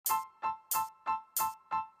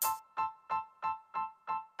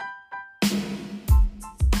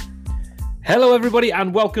Hello, everybody,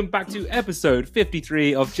 and welcome back to episode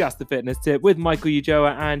 53 of Just the Fitness Tip with Michael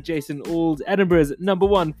Ujoa and Jason Auld, Edinburgh's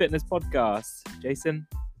 #1 fitness podcast. Jason,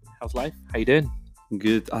 how's life? How you doing?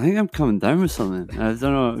 Good. I think I'm coming down with something. I don't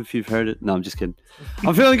know if you've heard it. No, I'm just kidding.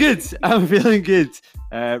 I'm feeling good.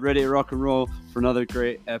 Ready to rock and roll for another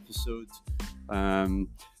great episode.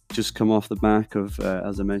 Just come off the back of,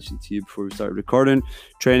 as I mentioned to you before we started recording,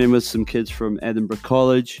 training with some kids from Edinburgh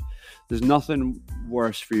College. There's nothing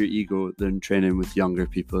worse for your ego than training with younger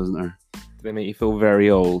people, isn't there? They make you feel very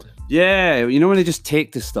old. Yeah, you know when they just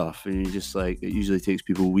take the stuff and you just like, it usually takes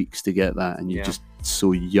people weeks to get that, and you're just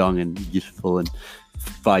so young and youthful and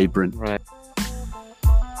vibrant. Right.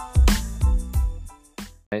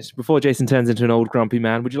 Before Jason turns into an old grumpy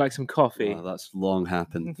man, would you like some coffee? Oh, that's long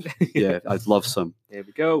happened. Yeah, I'd love some. Here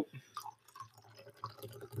we go.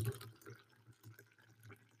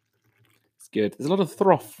 It's good. There's a lot of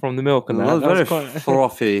froth from the milk and that. Very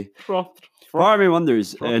frothy. Froth. Part of me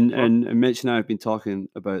wonders, Froth. and Mitch and I have been talking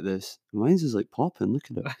about this. Mine's is like popping,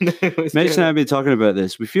 look at it. It's Mitch good. and I have been talking about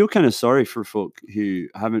this. We feel kind of sorry for folk who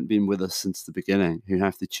haven't been with us since the beginning, who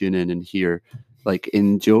have to tune in and hear like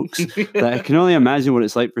in jokes. That I can only imagine what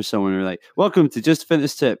it's like for someone who're like, welcome to Just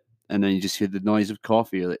Fitness Tip. And then you just hear the noise of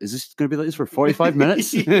coffee. You're like, is this going to be like this for 45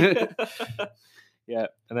 minutes? Yeah,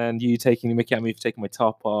 and then you taking the mickey at me for taking my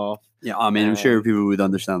top off. Yeah, I mean, I'm sure people would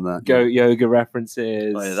understand that. Goat yoga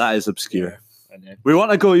references. Oh, yeah, that is obscure. I know. We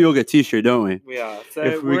want a Go Yoga t-shirt, don't we? We are. So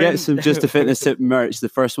If we get some Just a Fitness Tip merch, the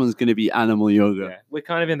first one's going to be animal yoga. Yeah, we're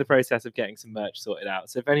kind of in the process of getting some merch sorted out.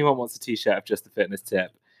 So if anyone wants a t-shirt of Just the Fitness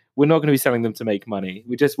Tip, we're not going to be selling them to make money.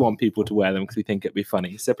 We just want people to wear them because we think it'd be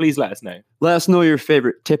funny. So please let us know. Let us know your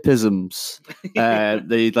favorite tipisms that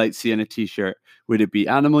you'd like to see in a t-shirt. Would it be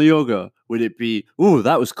animal yoga? Would it be, oh,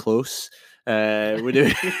 that was close? Would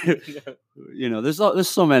it, you know, there's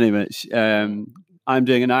so many, Mitch. I'm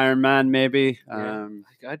doing an Ironman, maybe.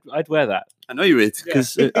 I'd wear that. I know you would,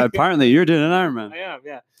 because apparently you're doing an Ironman. I am,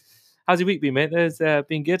 yeah. How's your week been, mate? There's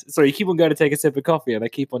been good. Sorry, you keep on going to take a sip of coffee and I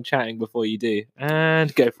keep on chatting before you do.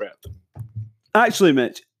 And go for it. Actually,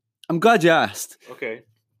 Mitch, I'm glad you asked. Okay.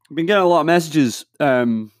 I've been getting a lot of messages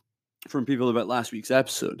from people about last week's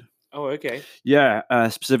episode. Oh, okay. Yeah,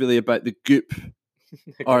 specifically about the Goop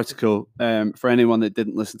article. For anyone that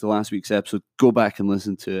didn't listen to last week's episode, go back and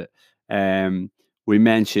listen to it. We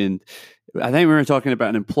mentioned, I think we were talking about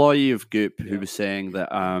an employee of Goop who was saying that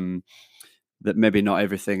that maybe not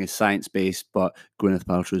everything is science-based, but Gwyneth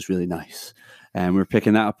Paltrow is really nice. And we're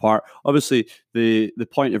picking that apart. Obviously, the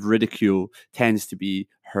point of ridicule tends to be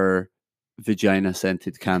her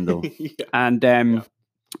vagina-scented candle. And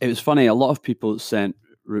it was funny, a lot of people sent,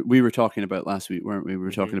 we were talking about last week, weren't we? We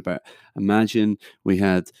were talking about, imagine we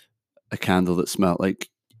had a candle that smelled like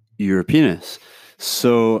your penis.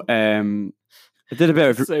 So I did a bit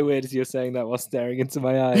of... It's so weird as you're saying that while staring into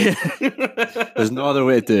my eyes. There's no other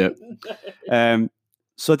way to do it.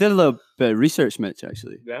 So I did a little bit of research, Mitch,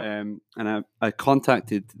 actually. Yeah. And I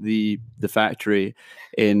contacted the factory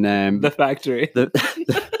in... The factory.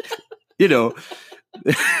 You know,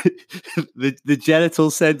 the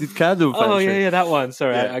genital scented candle factory. Oh, yeah, that one.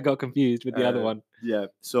 Sorry, Yeah. I got confused with the other one. Yeah.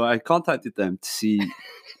 So I contacted them to see...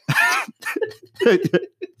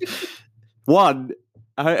 One,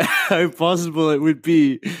 how possible it would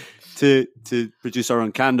be to produce our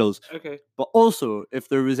own candles. Okay. But also if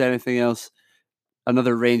there was anything else,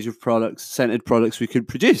 another range of products, scented products we could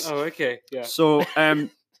produce. Oh, okay. Yeah. So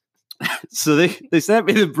so they sent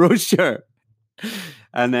me the brochure,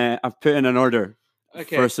 and I've put in an order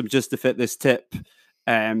for some Just to Fitness Tip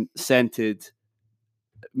scented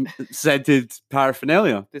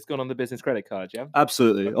paraphernalia. This gone on the business credit card, yeah?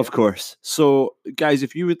 Absolutely, Okay. of course. So guys,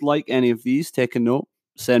 if you would like any of these, take a note.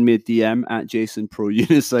 Send me a DM at Jason Pro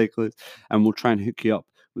Unicyclist, and we'll try and hook you up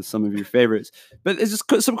with some of your favorites. But it's just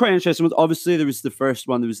some quite interesting ones. Obviously, there was the first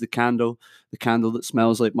one. There was the candle that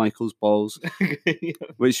smells like Michael's balls,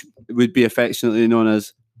 which would be affectionately known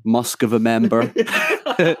as Musk of a Member.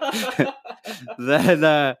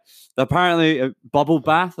 Then apparently bubble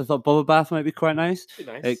bath. I thought bubble bath might be quite nice.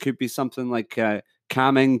 Nice. It could be something like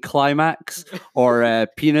calming climax or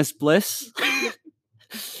penis bliss.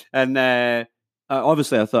 And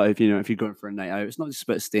obviously, I thought if you're going for a night out, it's not just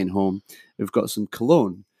about staying home. We've got some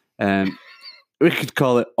cologne. We could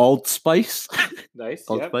call it Old Spice. Nice.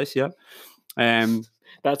 Old Spice, yeah.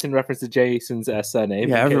 That's in reference to Jason's surname.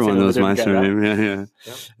 Yeah, in case everyone anyone knows my didn't get that. surname.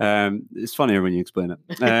 Yeah. It's funnier when you explain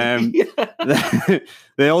it.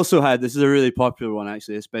 They also had, this is a really popular one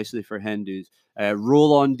actually, especially for Hindus,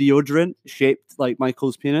 roll-on deodorant shaped like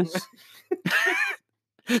Michael's penis.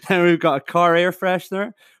 Then we've got a car air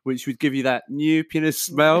freshener, which would give you that new penis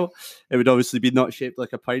smell. It would obviously be not shaped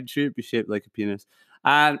like a pine tree, it'd be shaped like a penis.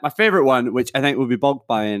 And my favorite one, which I think we'll be bulk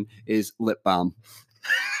buying, is lip balm.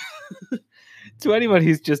 To anyone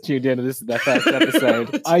who's just tuned in and this is their first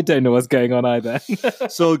episode, I don't know what's going on either.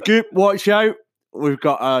 So, Goop, watch out. We've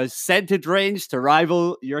got a scented range to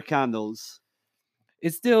rival your candles.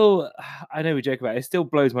 It's still, I know we joke about it, it still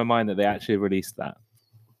blows my mind that they actually released that.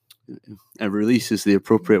 And release is the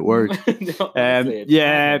appropriate word. Honestly, it's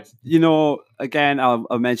Yeah, madness. you know, again, I'll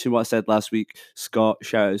mention what I said last week. Scott,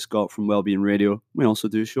 shout out Scott from Wellbeing Radio. We also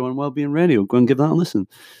do a show on Wellbeing Radio. Go and give that a listen.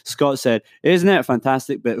 Scott said, "Isn't it a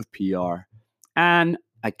fantastic bit of PR?" And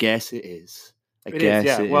I guess it is. I guess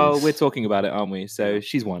yeah. it Well, is. we're talking about it, aren't we? So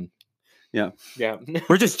she's won. Yeah. Yeah.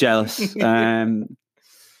 We're just jealous.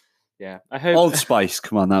 Yeah. I hope Old Spice,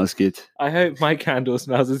 come on, that was good. I hope my candle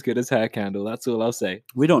smells as good as her candle. That's all I'll say.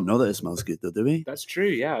 We don't know that it smells good, though, do we? That's true.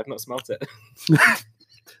 Yeah, I've not smelt it.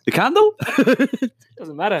 The candle?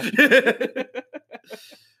 Doesn't matter.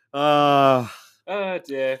 uh, Oh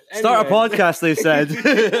dear. Start a Anyway. podcast, they said.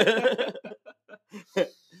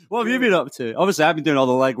 What have you been up to? Obviously, I've been doing all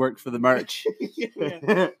the legwork for the merch.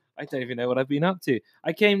 Yeah. I don't even know what I've been up to.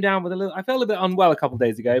 I came down with I felt a bit unwell a couple of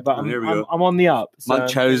days ago, but Oh, here we go. I'm on the up. So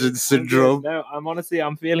Munchausen I'm good. syndrome. No,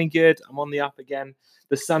 I'm feeling good. I'm on the up again.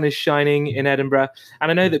 The sun is shining in Edinburgh.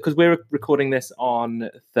 And I know that because we're recording this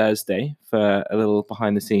on Thursday for a little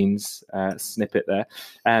behind the scenes snippet there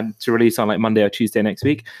to release on like Monday or Tuesday next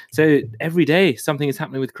week. So every day something is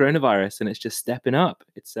happening with coronavirus and it's just stepping up.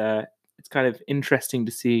 It's kind of interesting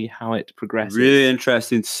to see how it progresses. Really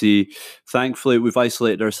interesting to see. Thankfully, we've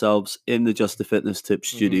isolated ourselves in the Just the Fitness Tip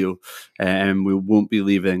studio, and we won't be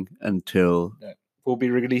leaving until. We'll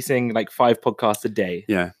be releasing like 5 podcasts a day.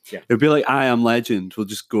 Yeah. Yeah. It'll be like I Am Legend. We'll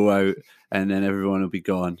just go out, and then everyone will be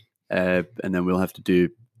gone, and then we'll have to do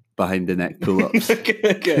behind the neck pull-ups.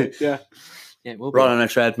 Good. Yeah. Yeah. We'll Run on a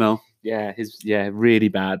treadmill. Yeah. Really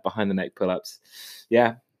bad behind the neck pull-ups.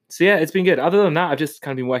 Yeah. So yeah, it's been good. Other than that, I've just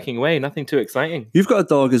kind of been working away. Nothing too exciting. You've got a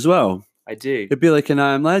dog as well. I do. It'd be like an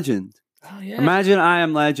I Am Legend. Oh yeah. Imagine I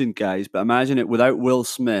Am Legend, guys, but imagine it without Will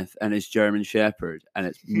Smith and his German Shepherd, and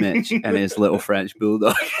it's Mitch and his little French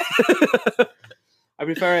Bulldog. I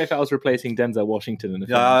prefer it if I was replacing Denzel Washington in the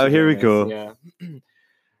film. Oh, to be here we honest. go. Yeah.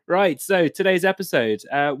 Right. So today's episode,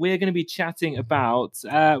 we're going to be chatting about.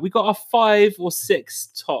 We got our 5 or 6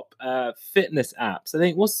 top fitness apps. I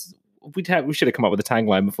think we should have come up with a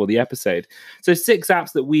tagline before the episode. So 6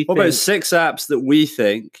 apps that we What think about 6 apps that we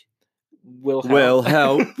think will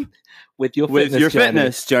help with your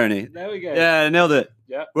fitness journey? There we go. Yeah, I nailed it.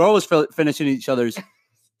 Yeah. We're always finishing each other's.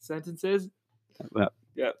 Sentences. Yeah.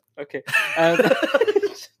 Yeah. Okay.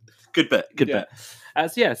 Good bit. Yeah.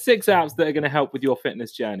 So yeah, 6 apps that are going to help with your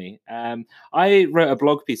fitness journey. I wrote a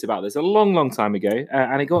blog piece about this a long, long time ago,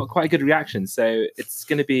 and it got quite a good reaction. So it's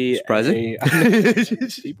going to be Surprising.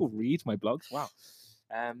 People read my blogs. Wow.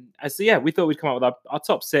 So yeah, we thought we'd come up with our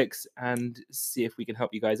top 6 and see if we can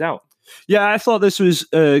help you guys out. Yeah, I thought this was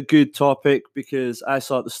a good topic because I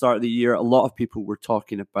saw at the start of the year a lot of people were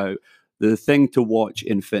talking about the thing to watch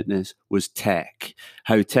in fitness was tech.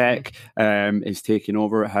 How tech is taking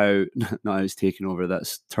over. It's taking over.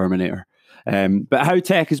 That's Terminator. But how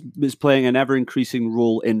tech is playing an ever increasing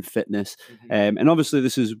role in fitness. And obviously,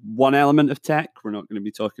 this is one element of tech. We're not going to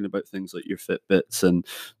be talking about things like your Fitbits and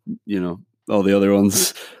all the other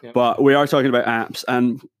ones. Yep. But we are talking about apps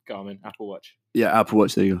and Garmin, Apple Watch. yeah, Apple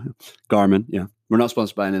Watch. There you go. Garmin. Yeah, we're not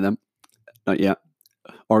sponsored by any of them. Not yet.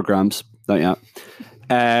 Or Grams. Not yet.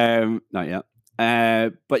 Not yet.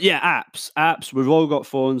 But yeah, apps. We've all got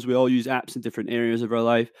phones. We all use apps in different areas of our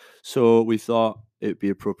life. So we thought it'd be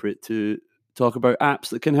appropriate to talk about apps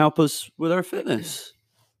that can help us with our fitness.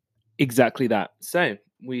 Exactly that. So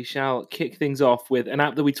we shall kick things off with an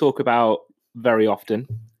app that we talk about very often.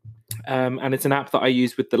 And it's an app that I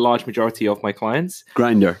use with the large majority of my clients.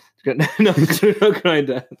 Grindr. No, not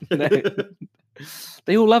Grindr. No.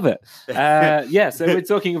 They all love it. Yeah, so we're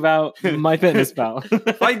talking about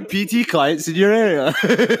MyFitnessPal. Find PT clients in your area.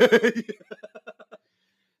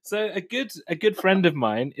 So a good friend of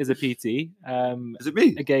mine is a PT. Is it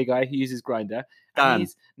me? A gay guy who uses Grindr. Dan.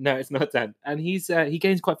 No, it's not Dan. And he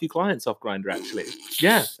gains quite a few clients off Grindr actually.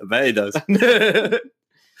 Yeah. I bet he does.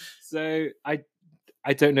 So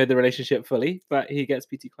I don't know the relationship fully, but he gets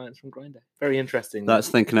PT clients from Grindr. Very interesting. That's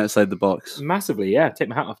thinking outside the box. Massively, yeah. Take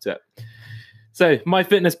my hat off to it. So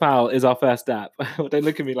MyFitnessPal is our first app. Don't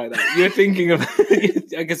look at me like that. You're thinking of.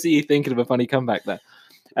 I can see you thinking of a funny comeback there.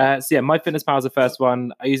 So yeah, MyFitnessPal is the first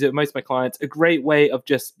one. I use it with most of my clients. A great way of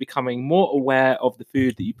just becoming more aware of the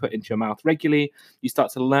food that you put into your mouth regularly. You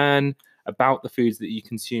start to learn about the foods that you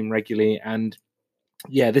consume regularly. And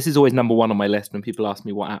yeah, this is always number one on my list when people ask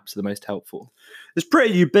me what apps are the most helpful. It's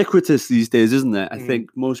pretty ubiquitous these days, isn't it? I Mm.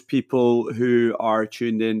 think most people who are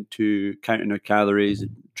tuned in to counting their calories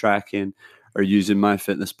and tracking are using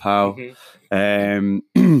MyFitnessPal.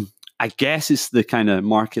 Mhm. I guess it's the kind of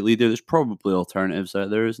market leader. There's probably alternatives out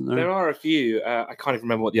there, isn't there? There are a few. I can't even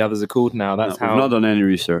remember what the others are called now. We've not done any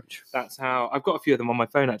research. That's how I've got a few of them on my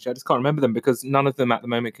phone. Actually, I just can't remember them because none of them at the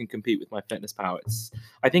moment can compete with MyFitnessPal.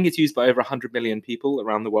 I think it's used by over 100 million people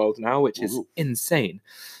around the world now, which is insane.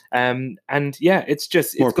 And yeah, it's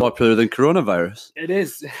More popular than coronavirus. It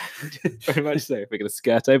is very much so. We're going to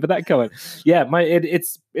skirt over that comment. Yeah,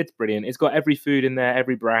 it's brilliant. It's got every food in there,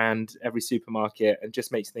 every brand, every supermarket, and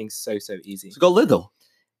just makes things so easy. It's got Lidl.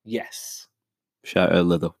 Yes. Shout out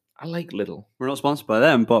Lidl. I like Lidl. We're not sponsored by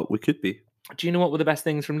them, but we could be. Do you know what were the best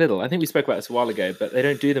things from Lidl? I think we spoke about this a while ago, but they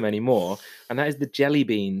don't do them anymore. And that is the jelly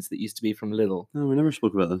beans that used to be from Lidl. No, we never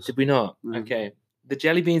spoke about this. Did we not? No. Okay. The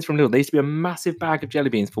jelly beans from Lidl, they used to be a massive bag of jelly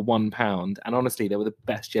beans for £1. And honestly, they were the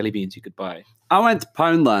best jelly beans you could buy. I went to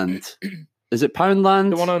Poundland. Is it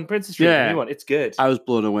Poundland? The one on Princess Street, Yeah. the new one. It's good. I was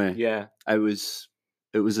blown away. Yeah. It was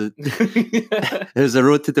a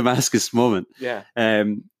road to Damascus moment. Yeah.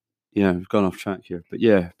 Yeah, we've gone off track here, but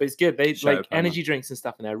yeah. But it's good. They Shout like out energy drinks and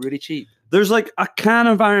stuff in there, really cheap. There's like a can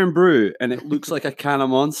of Iron Brew, and it looks like a can of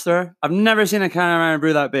Monster. I've never seen a can of Iron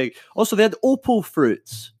Brew that big. Also, they had Opal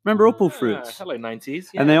fruits. Remember Opal fruits? Hello, 90s.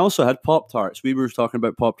 Yeah. And they also had Pop-Tarts. We were talking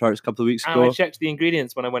about Pop-Tarts a couple of weeks And ago. I checked the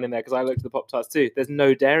ingredients when I went in there because I looked at the Pop-Tarts too. There's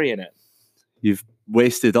no dairy in it. You've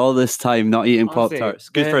wasted all this time not eating Honestly, Pop-Tarts.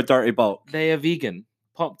 Good for a dirty bulk. They are vegan.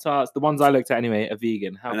 Pop-Tarts, the ones I looked at anyway, are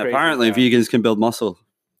vegan. How And crazy apparently is that? vegans can build muscle.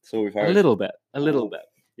 So we've heard. A little bit.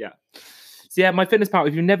 Yeah. So yeah, MyFitnessPal,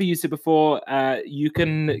 if you've never used it before, you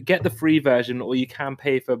can get the free version or you can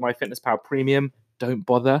pay for MyFitnessPal Premium. Don't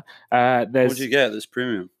bother. What would you get this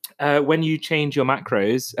premium? When you change your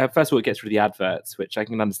macros, first of all, it gets rid of the adverts, which I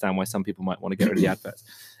can understand why some people might want to get rid of the adverts.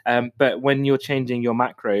 But when you're changing your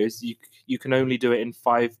macros, you can only do it in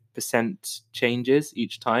 5% changes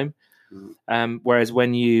each time. Whereas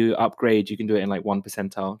when you upgrade, you can do it in like 1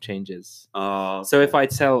 percentile changes. Oh, So if I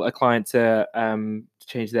tell a client to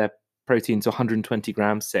change their protein to 120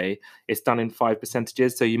 grams, say, it's done in 5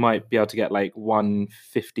 percentages. So you might be able to get like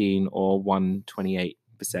 115 or 128%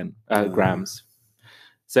 grams.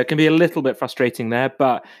 So it can be a little bit frustrating there.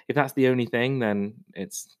 But if that's the only thing, then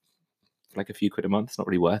it's like a few quid a month. It's not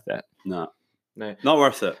really worth it. No, No. not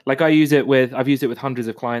worth it. Like I've used it with hundreds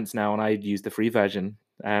of clients now, and I use the free version,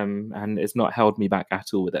 and it's not held me back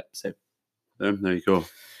at all with it. So There you go.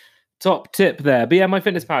 top tip there. But yeah,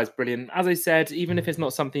 MyFitnessPal is brilliant. As I said, even if it's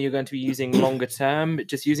not something you're going to be using longer term,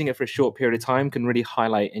 just using it for a short period of time can really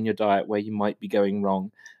highlight in your diet where you might be going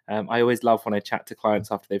wrong. I always love when I chat to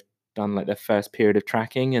clients after they've done like their first period of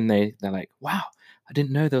tracking, and they're like, "Wow, I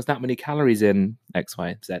didn't know there was that many calories in X,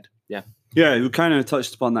 Y, Z." Yeah. Yeah, we kind of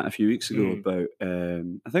touched upon that a few weeks ago about,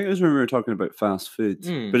 I think it was when we were talking about fast foods,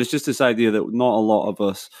 but it's just this idea that not a lot of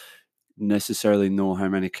us necessarily know how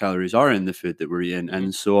many calories are in the food that we're eating.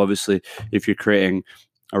 And so obviously, if you're creating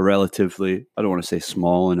a relatively, I don't want to say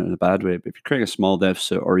small in a bad way, but if you're creating a small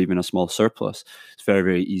deficit or even a small surplus, it's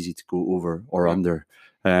very easy to go over or under.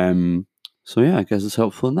 So yeah, I guess it's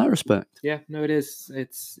helpful in that respect. Yeah, no, it is.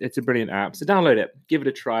 It's a brilliant app. So download it, give it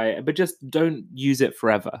a try, but just don't use it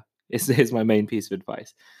forever. Is my main piece of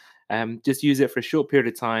advice. Just use it for a short period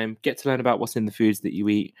of time, get to learn about what's in the foods that you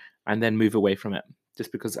eat, and then move away from it.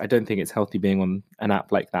 Just because I don't think it's healthy being on an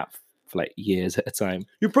app like that for like years at a time.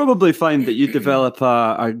 You'll probably find that you develop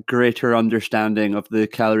a greater understanding of the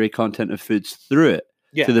calorie content of foods through it,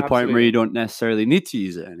 to the point where you don't necessarily need to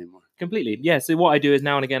use it anymore. Completely. Yeah. So what I do is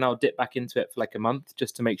now and again, I'll dip back into it for like a month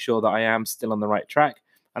just to make sure that I am still on the right track,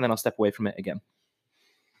 and then I'll step away from it again.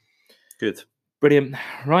 Good. Brilliant.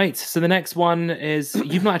 Right. So the next one is,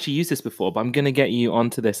 you've not actually used this before, but I'm going to get you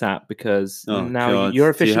onto this app because you're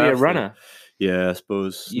officially a runner. Yeah, I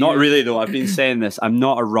suppose. Not really, though. I've been saying this. I'm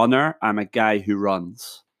not a runner. I'm a guy who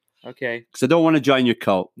runs. Okay. Because I don't want to join your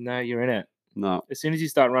cult. No, you're in it. No. As soon as you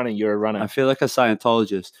start running, you're a runner. I feel like a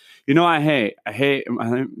Scientologist. You know what I hate? I think,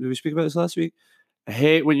 did we speak about this last week? I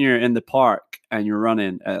hate when you're in the park and you're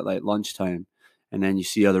running at like lunchtime and then you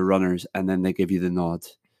see other runners and then they give you the nod.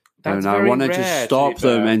 That's and I want to just stop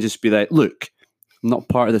them and just be like, look, I'm not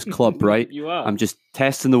part of this club, right? You are. I'm just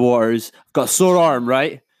testing the waters. I've got a sore arm,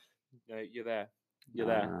 right? No, you're there. You're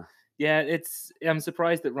there. Yeah, I'm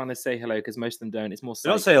surprised that runners say hello because most of them don't. It's more they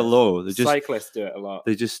don't say hello. They just cyclists do it a lot.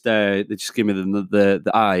 They just give me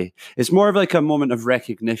the eye. It's more of like a moment of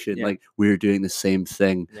recognition, like we're doing the same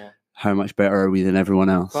thing. Yeah. how much better are we than everyone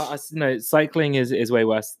else? But cycling is way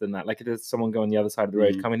worse than that. Like if there's someone going on the other side of the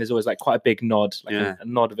road coming, there's always like quite a big nod, like a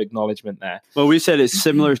nod of acknowledgement there. Well, we said it's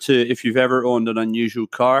similar to if you've ever owned an unusual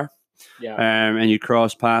car, and you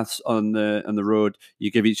cross paths on the road, you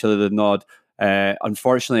give each other the nod.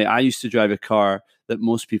 Unfortunately, I used to drive a car that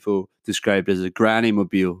most people described as a granny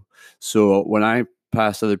mobile. So when I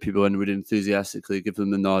passed other people and would enthusiastically give them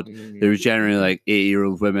the nod, they were generally like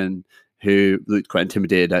 80-year-old women who looked quite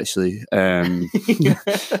intimidated, actually.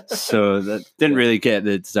 So that didn't really get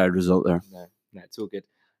the desired result there. No, it's all good.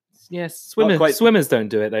 Yes, swimmers don't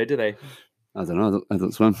do it though, do they? I don't know. I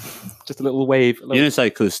don't swim. Just a little wave.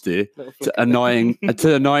 Unicyclists do to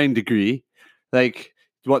annoying degree. Like,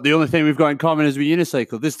 what? The only thing we've got in common is we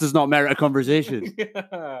unicycle. This does not merit a conversation.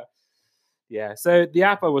 Yeah. So the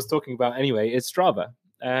app I was talking about anyway is Strava.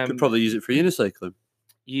 Could probably use it for unicycling.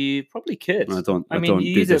 You probably could. I mean,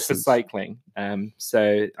 you use it for cycling.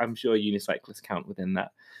 So I'm sure unicyclists count within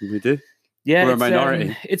that. We do. Yeah, we're a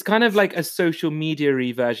minority. It's kind of like a social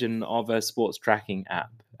media-y version of a sports tracking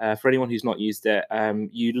app. For anyone who's not used it,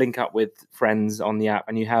 you link up with friends on the app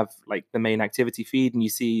and you have like the main activity feed and you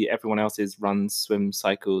see everyone else's runs, swims,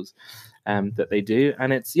 cycles that they do.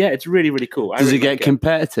 And it's really, really cool. Does it get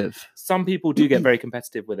competitive? Some people do get very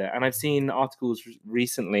competitive with it. And I've seen articles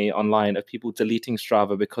recently online of people deleting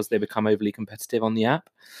Strava because they become overly competitive on the app.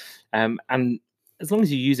 And as long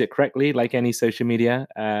as you use it correctly, like any social media,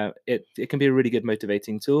 it can be a really good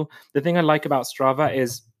motivating tool. The thing I like about Strava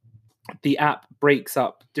is the app breaks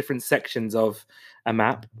up different sections of a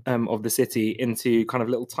map of the city into kind of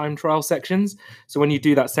little time trial sections. So when you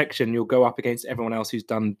do that section, you'll go up against everyone else who's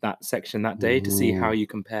done that section that day to see how you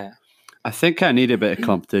compare. I think I need a bit of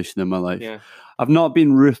competition in my life. Yeah. I've not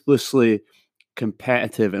been ruthlessly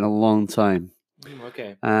competitive in a long time.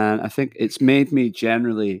 Okay. And I think it's made me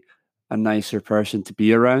generally a nicer person to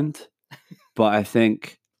be around. But I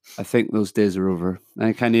think those days are over. I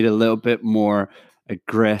think I need a little bit more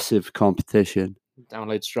aggressive competition.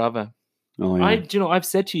 Download Strava. Oh, yeah. I've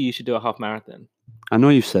said to you should do a half marathon. I know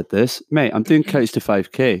you've said this, mate. I'm doing Couch to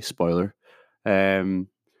 5K. Spoiler.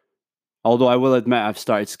 Although I will admit I've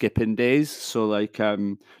started skipping days. So like,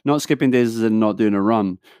 not skipping days as in not doing a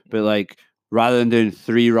run, but like rather than doing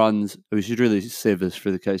 3 runs, we should really save this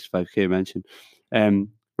for the Couch to 5K mention.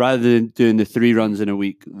 Rather than doing the 3 runs in a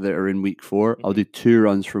week that are in week 4, I'll do 2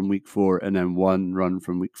 runs from week 4 and then 1 run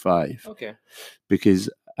from week 5. Okay. Because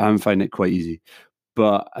I'm finding it quite easy.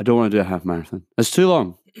 But I don't want to do a half marathon. It's too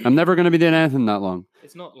long. I'm never going to be doing anything that long.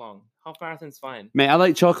 It's not long. Half marathon's fine. Mate, I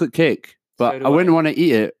like chocolate cake, but I wouldn't want to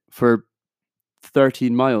eat it for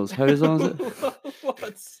 13 miles. How long is it? What?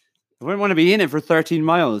 I wouldn't want to be eating it for 13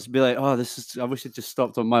 miles. Be like, I wish it just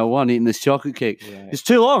stopped on mile 1 eating this chocolate cake. Yeah. It's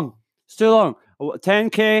too long.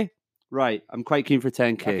 10K? Right. I'm quite keen for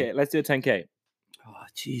 10K. Okay, let's do a 10K. Oh,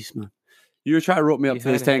 jeez, man. You were trying to rope me up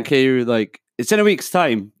for this 10K. You were like, it's in a week's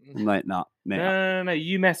time. I'm like, nah, mate. No.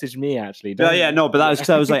 You messaged me, actually. But that was because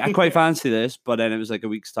I was like, I quite fancy this. But then it was like a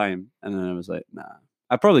week's time. And then I was like, nah.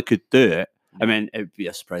 I probably could do it. I mean, it'd be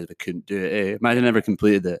a surprise if I couldn't do it. Imagine I never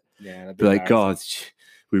completed it. Yeah, that'd be like, God,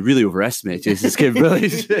 we really overestimate Jason's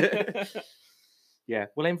capabilities. Yeah,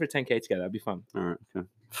 we'll aim for a 10K together. That'd be fun. All right, okay.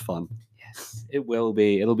 Fun. Yes, it will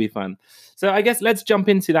be. It'll be fun. So I guess let's jump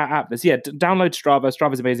into that app. Download Strava.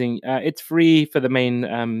 Strava's amazing. It's free for the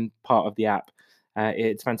main part of the app.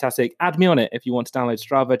 It's fantastic. Add me on it if you want to download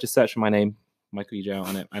Strava. Just search for my name, Michael Ujo,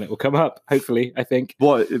 on it, and it will come up. Hopefully, I think.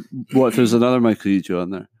 What if there's another Michael Ujo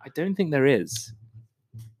on there? I don't think there is.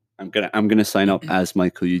 I'm gonna sign up as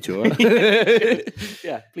Michael Ujo.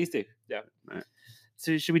 Yeah, please do. Yeah. Right.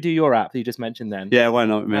 So should we do your app that you just mentioned then? Yeah, why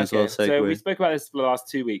not? We may as well segue. So we spoke about this for the last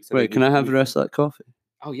 2 weeks. Wait, can I have the rest of that coffee?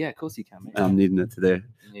 Oh yeah, of course you can, mate. I'm needing it today.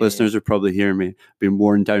 Yeah. Listeners are probably hearing me being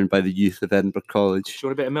worn down by the youth of Edinburgh College. Do you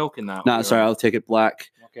want a bit of milk in that? Nah, sorry, I'll take it black.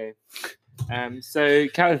 Okay. So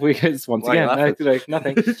once again,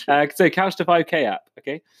 nothing. So Couch to 5K app.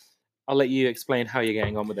 Okay. I'll let you explain how you're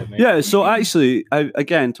getting on with it, mate. Yeah, so actually,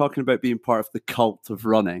 again, talking about being part of the cult of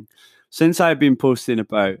running, since I've been posting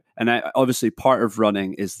about, and obviously part of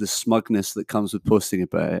running is the smugness that comes with posting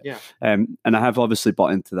about it. Yeah. And I have obviously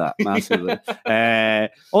bought into that massively.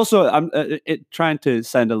 Also, I'm trying to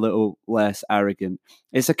sound a little less arrogant.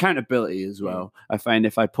 It's accountability as well. I find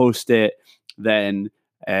if I post it, then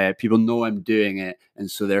people know I'm doing it,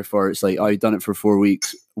 and so therefore it's like, oh, you've done it for 4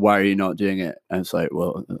 weeks, why are you not doing it? And it's like,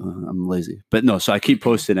 well, I'm lazy. But no, so I keep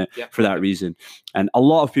posting it for that reason. And a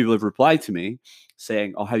lot of people have replied to me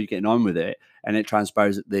saying, oh, how are you getting on with it? And it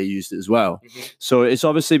transpires that they used it as well. So it's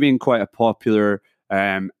obviously been quite a popular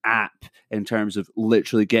app in terms of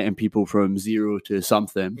literally getting people from 0 to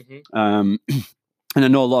something. And I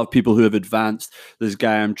know a lot of people who have advanced. This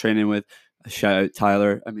guy I'm training with, shout out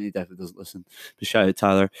Tyler. I mean, he definitely doesn't listen, but shout out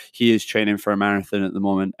Tyler. He is training for a marathon at the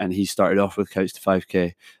moment, and he started off with Couch to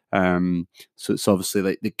 5K. So it's obviously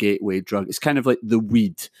like the gateway drug. It's kind of like the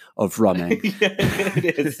weed of running. Yeah,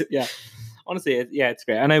 it is. Yeah. Honestly, it's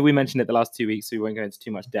great. I know we mentioned it the last 2 weeks, so we won't go into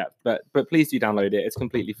too much depth, but please do download it. It's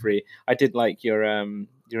completely free. I did like your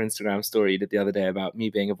Instagram story you did the other day about me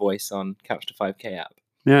being a voice on Couch to 5K app.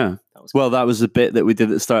 Yeah. That was the bit that we did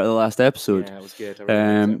at the start of the last episode. Yeah, it was good. I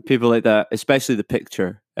really people like that, especially the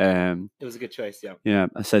picture. it was a good choice, yeah. Yeah,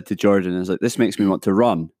 I said to Jordan, I was like, this makes me want to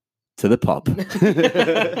run to the pub.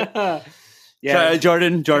 Yeah. Sorry,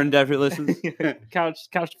 Jordan definitely listens. Couch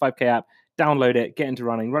to 5K app. Download it, get into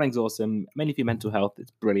running. Running's awesome, mainly for your mental health.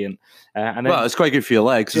 It's brilliant. And then it's quite good for your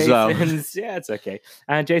legs as well. Yeah, it's okay.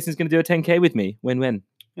 And Jason's going to do a 10K with me. Win-win.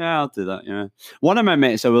 Yeah, I'll do that. Yeah. One of my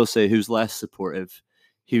mates, I will say, who's less supportive,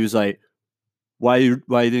 he was like, why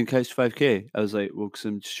are you doing Couch to 5K? I was like, well, because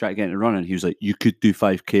I'm just trying to get into running. He was like, you could do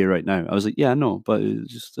 5K right now. I was like, yeah, no, but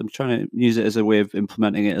I'm trying to use it as a way of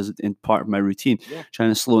implementing it as in part of my routine. Yeah. Trying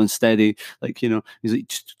to slow and steady, like, he's like,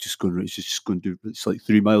 just go and do. It's like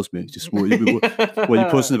 3 miles, mate. Just what are you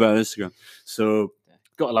posting about on Instagram? So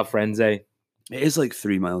gotta love friends, eh? It is like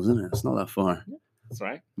 3 miles, isn't it? It's not that far. Yeah, that's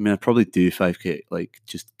right. I mean, I'd probably do 5K, like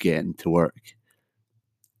just getting to work.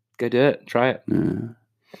 Go do it. Try it. Yeah.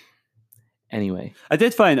 Anyway, I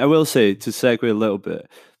did find, I will say, to segue a little bit,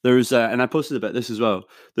 there's, and I posted about this as well,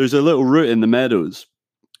 there's a little route in the meadows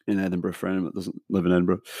in Edinburgh, for anyone that doesn't live in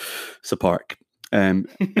Edinburgh. It's a park. And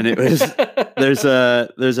it was, there's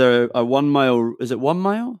a 1 mile, is it 1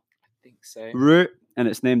 mile? I think so. Route, and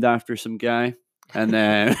it's named after some guy. And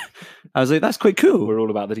I was like, that's quite cool. We're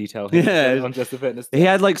all about the detail here. Yeah. On Just the Fitness. He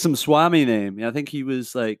had like some Swami name. I think he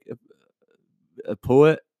was like a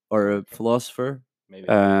poet or a philosopher. Maybe.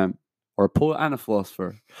 Or a poet and a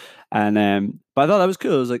philosopher. And but I thought that was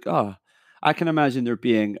cool. I was like, I can imagine there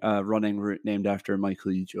being a running route named after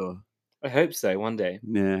Michael E. Joe. I hope so, one day.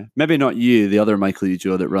 Yeah. Maybe not you, the other Michael E.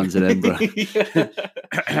 Joe that runs in Edinburgh.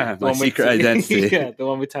 My secret identity. Yeah, the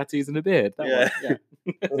one with tattoos and a beard. That one.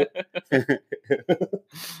 Yeah.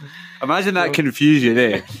 Imagine that confusion,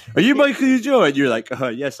 eh? Are you Michael E. Joe? And you're like,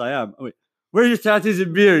 yes, I am. Oh, wait, where's your tattoos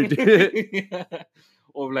and beard? Yeah.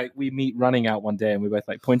 Or like we meet running out one day and we're both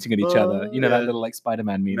like pointing at each other. You know, that little like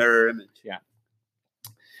Spider-Man meme. Mirror image. Yeah.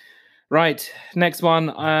 Right. Next one.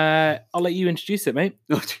 I'll let you introduce it, mate.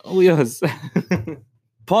 All yours.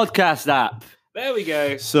 Podcast app. There we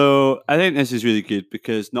go. So I think this is really good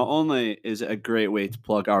because not only is it a great way to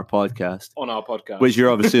plug our podcast. On our podcast. Which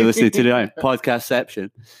you're obviously listening to now.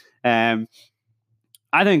 Podcastception. I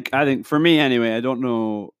think for me anyway, I don't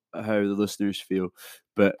know how the listeners feel,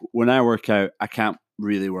 but when I work out, I can't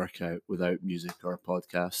really work out without music or a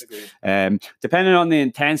podcast. Depending on the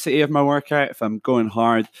intensity of my workout, if I'm going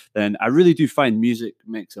hard, then I really do find music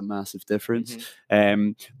makes a massive difference.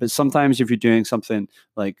 But sometimes if you're doing something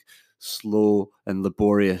like slow and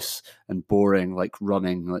laborious and boring, like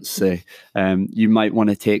running, let's say, you might want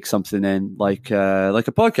to take something in like a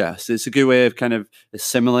podcast. It's a good way of kind of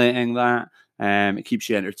assimilating that. It keeps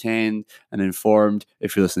you entertained and informed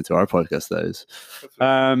if you're listening to our podcast, that is.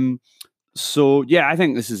 So, yeah, I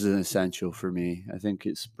think this is an essential for me. I think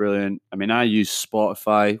it's brilliant. I mean, I use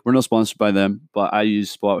Spotify. We're not sponsored by them, but I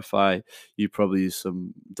use Spotify. You probably use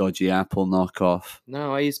some dodgy Apple knockoff.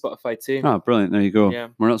 No, I use Spotify too. Oh, brilliant. There you go. Yeah.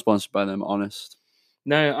 We're not sponsored by them, honest.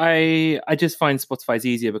 No, I just find Spotify's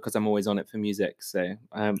easier because I'm always on it for music. So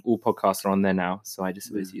all podcasts are on there now. So I just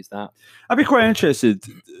always use that. I'd be quite interested.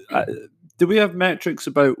 Do we have metrics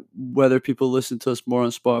about whether people listen to us more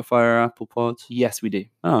on Spotify or Apple Pods? Yes, we do.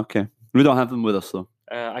 Oh, okay. We don't have them with us, though.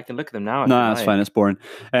 I can look at them now. No, that's fine. It's boring.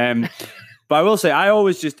 But I will say, I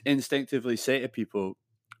always just instinctively say to people,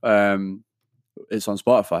 it's on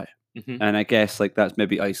Spotify. And I guess like that's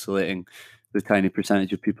maybe isolating the tiny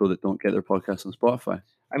percentage of people that don't get their podcasts on Spotify.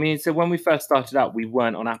 I mean, so when we first started out, we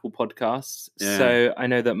weren't on Apple Podcasts. Yeah. So I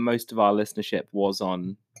know that most of our listenership was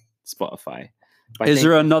on Spotify. Is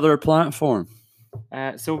there another platform?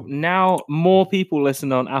 So now more people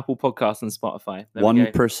listen on Apple Podcasts than Spotify.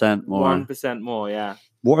 1% more. 1% more, yeah.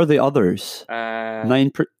 What are the others?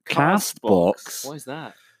 9%. Castbox. What is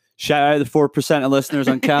that? Shout out the 4% of listeners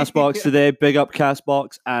on Castbox today. Big up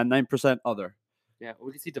Castbox and 9% other. Yeah,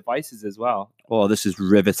 we can see devices as well. Oh, this is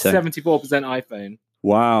riveting. 74% iPhone.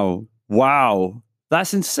 Wow.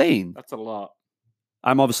 That's insane. That's a lot.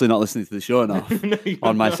 I'm obviously not listening to the show enough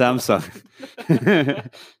on my Samsung.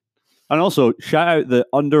 And also, shout out the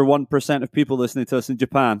under 1% of people listening to us in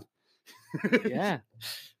Japan. Yeah.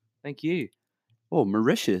 Thank you. Oh,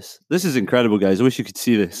 Mauritius. This is incredible, guys. I wish you could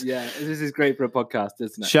see this. Yeah, this is great for a podcast,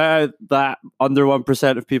 isn't it? Shout out that under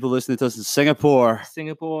 1% of people listening to us in Singapore.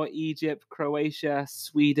 Singapore, Egypt, Croatia,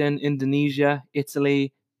 Sweden, Indonesia,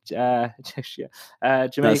 Italy, Jamaica.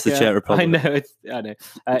 That's the Czech Republic. I know.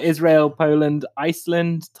 Israel, Poland,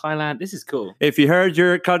 Iceland, Thailand. This is cool. If you heard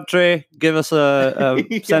your country, give us send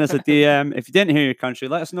us a DM. If you didn't hear your country,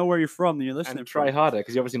 let us know where you're from and you're listening. And try harder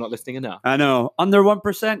because you're obviously not listening enough. I know. Under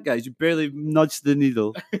 1%, guys. You barely nudged the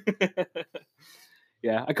needle.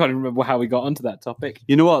 Yeah, I can't remember how we got onto that topic.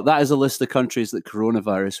 You know what? That is a list of countries that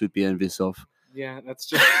coronavirus would be envious of. Yeah, that's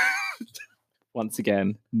true. Once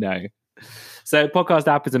again, no. So podcast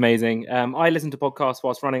app is amazing. I listen to podcasts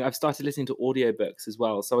whilst running. I've started listening to audiobooks as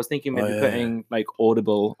well. So I was thinking maybe putting like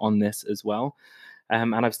Audible on this as well.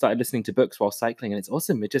 And I've started listening to books while cycling, and it's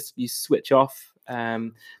awesome. It just, you switch off.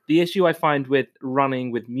 The issue I find with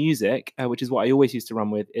running with music, which is what I always used to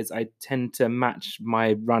run with, is I tend to match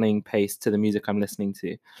my running pace to the music I'm listening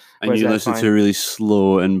to. And you listen to really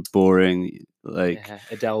slow and boring, like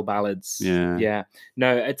Adele ballads. Yeah.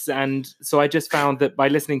 No, and so I just found that by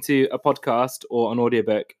listening to a podcast or an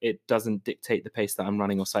audiobook, it doesn't dictate the pace that I'm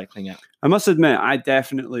running or cycling at. I must admit, I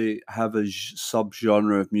definitely have a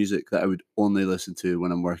sub-genre of music that I would only listen to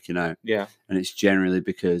when I'm working out. Yeah. And it's generally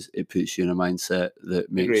because it puts you in a mindset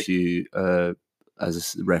that makes you,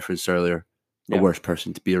 as I referenced earlier, a worse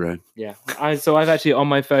person to be around. Yeah. So I've actually, on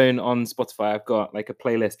my phone on Spotify, I've got like a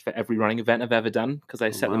playlist for every running event I've ever done because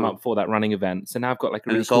I set them up for that running event. So now I've got like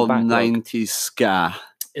a really cool backlog. 90s ska.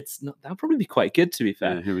 It's not, that'll probably be quite good, to be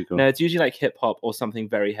fair. Yeah, here we go. No, it's usually like hip hop or something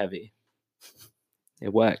very heavy.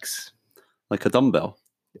 It works. Like a dumbbell.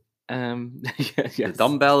 Yes. The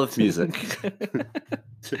dumbbell of music.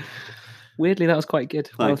 Weirdly, that was quite good.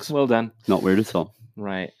 Well done. Not weird at all.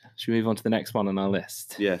 Right. Should we move on to the next one on our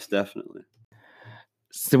list? Yes, definitely.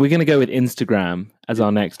 So we're going to go with Instagram as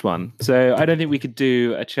our next one. So I don't think we could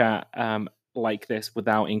do a chat like this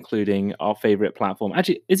without including our favorite platform.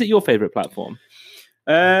 Actually, is it your favorite platform?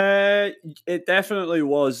 It definitely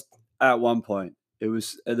was at one point. It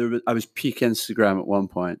was. I was peak Instagram at one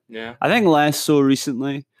point. Yeah. I think less so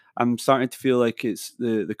recently. I'm starting to feel like it's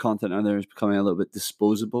the content on there is becoming a little bit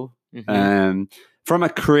disposable. Mm-hmm. From a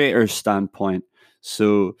creator standpoint.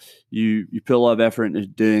 So you put a lot of effort into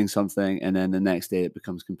doing something, and then the next day it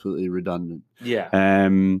becomes completely redundant. Yeah.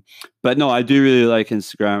 But no, I do really like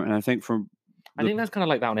Instagram, and I think I think that's kind of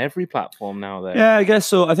like that on every platform now, though. Yeah, I guess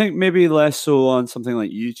so. I think maybe less so on something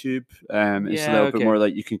like YouTube. It's a little bit more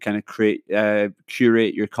like you can kind of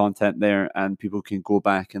curate your content there, and people can go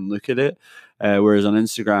back and look at it. Whereas on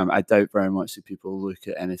Instagram, I doubt very much that people look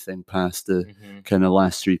at anything past the kind of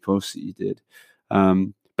last 3 posts that you did.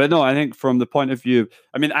 But no, I think from the point of view,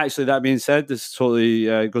 I mean, actually, that being said, this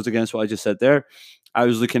totally goes against what I just said there. I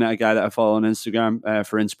was looking at a guy that I follow on Instagram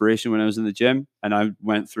for inspiration when I was in the gym, and I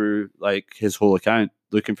went through like his whole account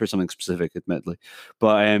looking for something specific, admittedly.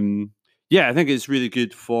 But yeah, I think it's really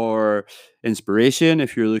good for inspiration.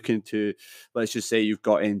 If you're looking to, let's just say you've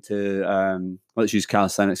got into, let's use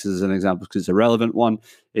calisthenics as an example because it's a relevant one.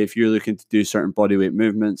 If you're looking to do certain bodyweight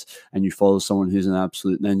movements and you follow someone who's an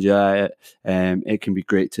absolute ninja at it, it can be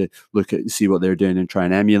great to look at and see what they're doing and try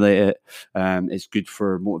and emulate it. It's good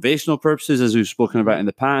for motivational purposes, as we've spoken about in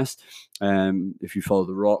the past. If you follow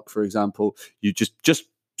The Rock, for example, you just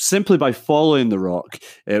simply by following The Rock,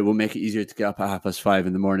 it will make it easier to get up at 5:30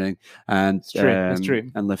 in the morning and it's true.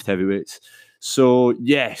 And lift heavy weights. So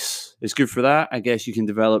yes, it's good for that. I guess you can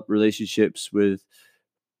develop relationships with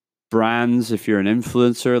brands if you're an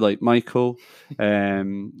influencer like Michael.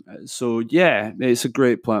 So yeah, it's a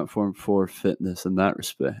great platform for fitness in that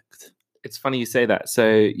respect. It's funny you say that.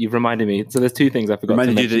 So you've reminded me. So there's 2 things I forgot to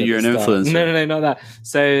mention. Reminded you that you're an influencer. No, not that.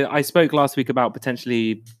 So I spoke last week about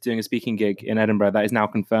potentially doing a speaking gig in Edinburgh. That is now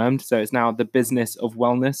confirmed. So it's now the Business of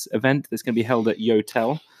Wellness event that's going to be held at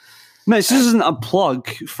Yotel. Mate, this isn't a plug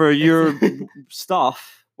for your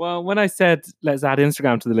stuff. Well, when I said, let's add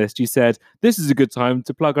Instagram to the list, you said, this is a good time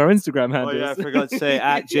to plug our Instagram handles. Oh yeah, I forgot to say,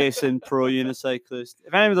 at Jason Pro Unicyclist.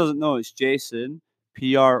 If anyone doesn't know, it's Jason,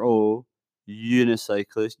 Pro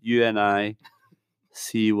Unicyclist, UNICYCLIST.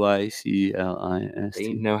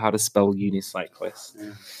 They know how to spell unicyclist.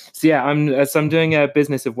 Yeah. So yeah, I'm doing a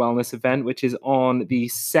Business of Wellness event, which is on the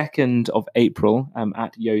 2nd of April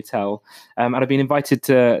at Yotel. And I've been invited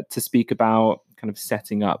to speak about kind of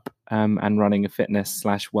setting up and running a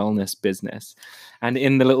fitness/wellness business. And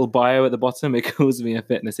in the little bio at the bottom, it calls me a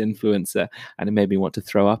fitness influencer, and it made me want to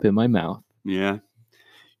throw up in my mouth. Yeah.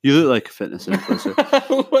 You look like a fitness influencer.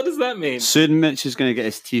 What does that mean? Soon Mitch is going to get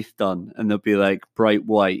his teeth done and they'll be like bright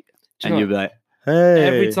white. And you'll be like, Hey.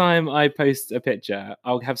 Every time I post a picture,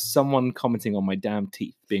 I'll have someone commenting on my damn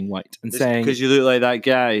teeth being white and saying, because you look like that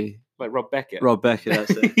guy, like Rob Beckett. Rob Beckett.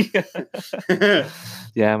 That's it.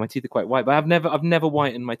 Yeah, my teeth are quite white, but I've never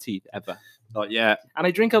whitened my teeth ever. Not yet. And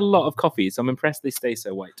I drink a lot of coffee, so I'm impressed they stay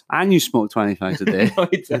so white. And you smoke 20 fags a day. No,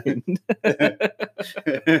 I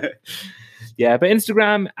don't. Yeah, but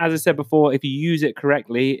Instagram, as I said before, if you use it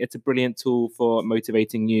correctly, it's a brilliant tool for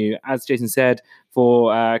motivating you. As Jason said,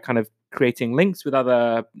 for kind of creating links with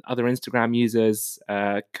other Instagram users,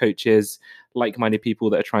 coaches, like-minded people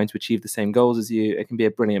that are trying to achieve the same goals as you. It can be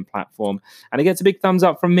a brilliant platform, and it gets a big thumbs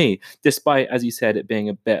up from me, despite, as you said, it being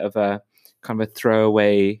a bit of a kind of a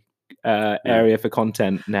throwaway area for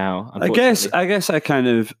content now. I guess I kind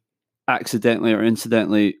of accidentally or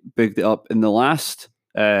incidentally bigged it up in the last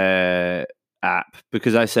app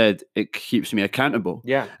because I said it keeps me accountable.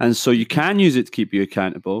 Yeah. And so you can use it to keep you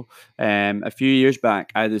accountable. A few years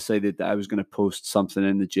back, I decided that I was going to post something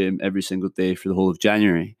in the gym every single day for the whole of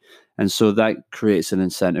January. And so that creates an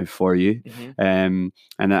incentive for you. Mm-hmm.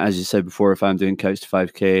 And as you said before, if I'm doing Couch to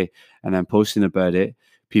 5K and I'm posting about it,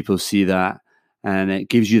 people see that and it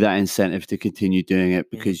gives you that incentive to continue doing it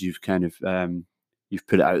because you've kind of you've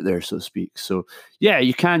put it out there, so to speak. So yeah,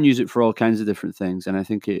 you can use it for all kinds of different things. And I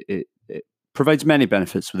think it provides many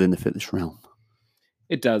benefits within the fitness realm.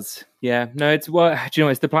 It does. Yeah. No, it's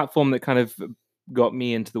it's the platform that kind of got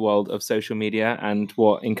me into the world of social media and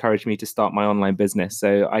what encouraged me to start my online business.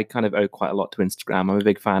 So I kind of owe quite a lot to Instagram. I'm a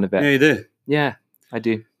big fan of it. Yeah, you do. Yeah, I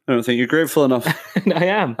do. I don't think you're grateful enough. I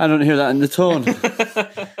am. I don't hear that in the tone.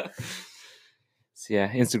 So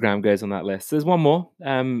yeah, Instagram goes on that list. There's one more,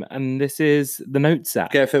 and this is the Notes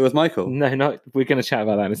app. Get Fit with Michael. No, we're going to chat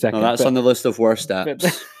about that in a second. No, that's on the list of worst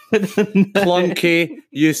apps. Clunky,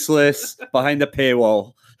 useless, behind a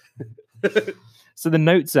paywall. So the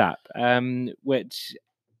Notes app, which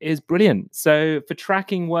is brilliant. So for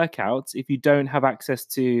tracking workouts, if you don't have access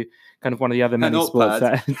to kind of one of the other many sports, no.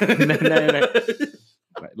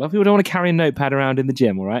 Right. A lot of people don't want to carry a notepad around in the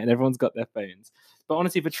gym, all right? And everyone's got their phones. But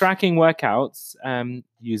honestly, for tracking workouts,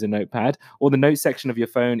 use a notepad, or the notes section of your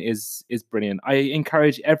phone is brilliant. I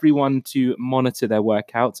encourage everyone to monitor their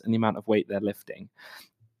workouts and the amount of weight they're lifting.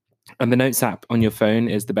 And the Notes app on your phone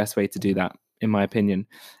is the best way to do that, in my opinion.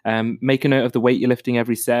 Make a note of the weight you're lifting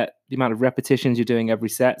every set, the amount of repetitions you're doing every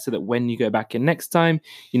set, so that when you go back in next time,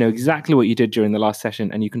 you know exactly what you did during the last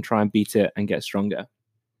session and you can try and beat it and get stronger.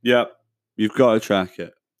 Yep. You've got to track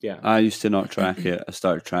it. Yeah. I used to not track it. I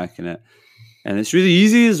started tracking it. And it's really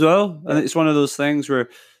easy as well. And it's one of those things where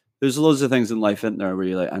there's loads of things in life, isn't there, where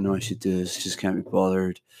you're like, I know I should do this, just can't be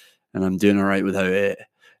bothered. And I'm doing all right without it.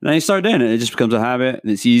 And then you start doing it. It just becomes a habit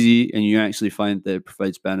and it's easy. And you actually find that it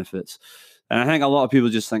provides benefits. And I think a lot of people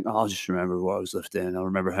just think, I'll just remember what I was lifting. I'll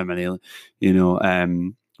remember how many,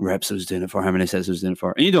 reps I was doing it for, how many sets I was doing it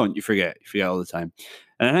for. And you don't. You forget. You forget all the time.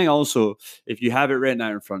 And I think also, if you have it written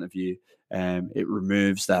out in front of you, it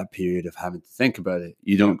removes that period of having to think about it.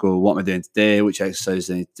 You don't go, what am I doing today? Which exercise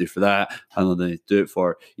do I need to do for that? How long do I need to do it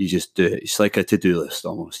for? You just do it. It's like a to-do list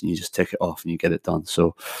almost. And you just tick it off and you get it done.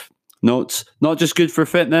 So notes, not just good for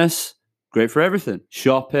fitness, great for everything.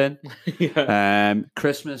 Shopping,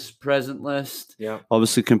 Christmas present list. Yeah.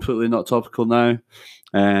 Obviously completely not topical now.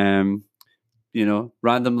 Random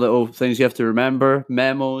little things you have to remember,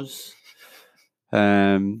 memos.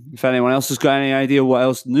 If anyone else has got any idea what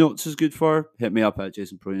else Notes is good for, hit me up at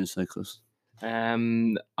Jason Pro Cyclist.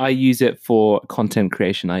 I use it for content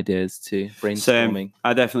creation ideas too, brainstorming. Same.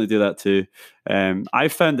 I definitely do that too. I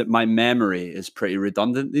found that my memory is pretty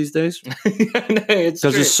redundant these days because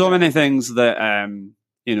there's so many things that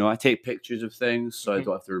I take pictures of things so I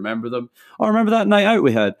don't have to remember them. Oh, remember that night out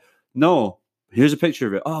we had? No. Here's a picture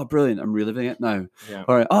of it. Oh, brilliant. I'm reliving it now. Yeah.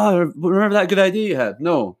 All right. Oh, remember that good idea you had?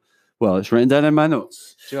 No. Well, it's written down in my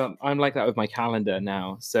notes. I'm like that with my calendar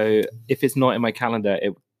now. So if it's not in my calendar,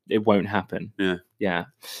 it won't happen. Yeah. Yeah.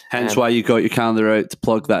 Hence why you got your calendar out to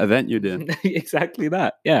plug that event you're doing. Exactly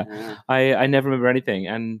that. Yeah. I never remember anything.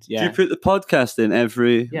 And yeah. Do you put the podcast in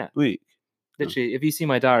every week? Literally, if you see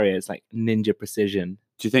my diary, it's like ninja precision.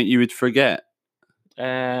 Do you think you would forget?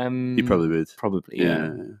 You probably would. Probably,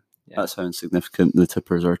 yeah. That's how insignificant the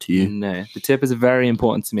tippers are to you. No, the tippers are very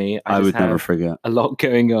important to me. I would never forget. A lot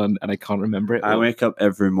going on, and I can't remember it. I wake up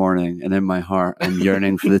every morning, and in my heart, I'm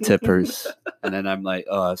yearning for the tippers, and then I'm like,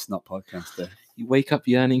 "Oh, it's not podcast day." You wake up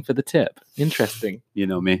yearning for the tip. Interesting. You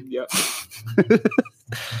know me. Yeah.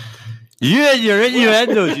 You and your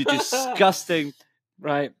innuendos, you disgusting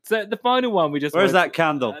Right. So the final one we just Where's wanted that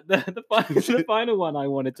candle? the final one I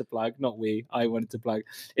wanted to plug, not we, I wanted to plug.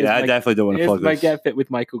 Is Yeah, I definitely don't want to is plug my this. Get Fit with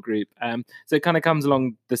Michael group. So it kind of comes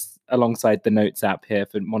alongside the Notes app here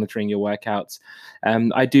for monitoring your workouts.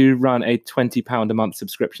 I do run a £20 a month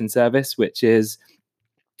subscription service, which is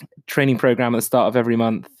training program at the start of every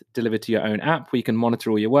month delivered to your own app where you can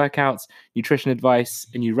monitor all your workouts, nutrition advice,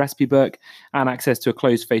 a new recipe book, and access to a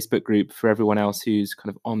closed Facebook group for everyone else who's kind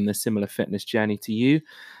of on the similar fitness journey to you.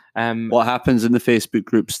 What happens in the Facebook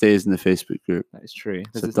group stays in the Facebook group. That is true.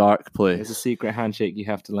 It's a dark place. There's a secret handshake you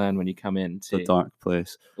have to learn when you come in. It's a dark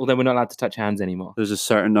place. Although we're not allowed to touch hands anymore. There's a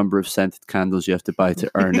certain number of scented candles you have to buy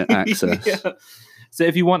to earn access. Yeah. So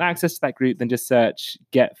if you want access to that group, then just search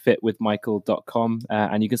getfitwithmichael.com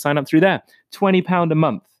and you can sign up through there. £20 a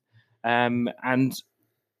month. And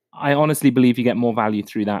I honestly believe you get more value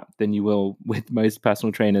through that than you will with most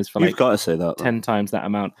personal trainers for You've got to say that. 10 times that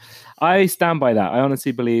amount. I stand by that. I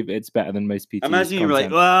honestly believe it's better than most PTs. Imagine you were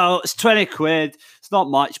like, well, it's 20 quid. It's not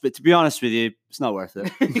much, but to be honest with you, it's not worth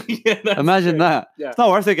it. Yeah, Imagine true. that. Yeah. It's not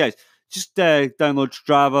worth it, guys. Just download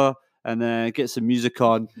Strava and get some music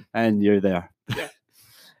on and you're there. Yeah.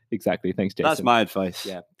 Exactly. Thanks, Jason. That's my advice.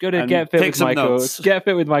 Yeah. Go to And Get Fit take with some Michael. notes.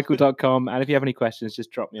 Getfitwithmichael.com. And if you have any questions,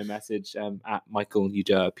 just drop me a message at Michael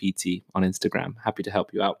Ujoa PT on Instagram. Happy to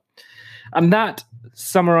help you out. And that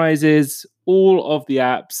summarizes all of the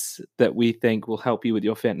apps that we think will help you with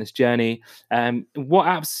your fitness journey. What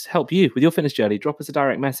apps help you with your fitness journey? Drop us a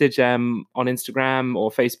direct message on Instagram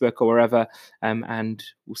or Facebook or wherever, and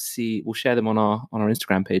we'll share them on our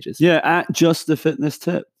Instagram pages. Yeah, at Just the Fitness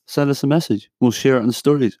Tip. Send us a message. We'll share it on the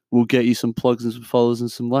stories. We'll get you some plugs and some follows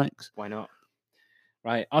and some likes. Why not?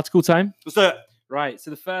 Right, article time. Let's do it. Right, so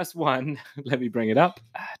the first one, let me bring it up.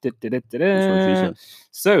 That's what she said.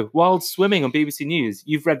 So, Wild Swimming on BBC News.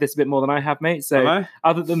 You've read this a bit more than I have, mate. So, Am I?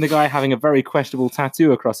 other than the guy having a very questionable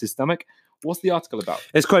tattoo across his stomach, what's the article about?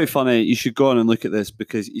 It's quite funny. You should go on and look at this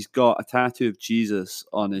because he's got a tattoo of Jesus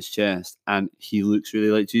on his chest and he looks really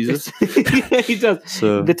like Jesus. Yeah, he does.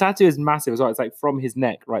 So The tattoo is massive as well. It's like from his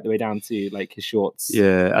neck right the way down to like his shorts.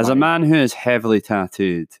 yeah, as a man who is heavily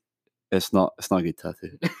tattooed, it's not a good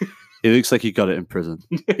tattoo. He looks like he got it in prison.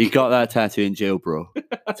 He got that tattoo in jail, bro.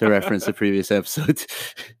 To reference the previous episode.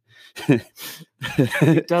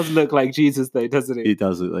 It does look like Jesus though, doesn't it? He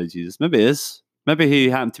does look like Jesus. Maybe he is. Maybe he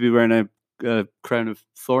happened to be wearing a crown of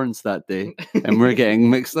thorns that day, and we're getting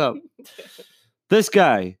mixed up. This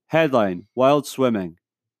guy, headline, Wild Swimming,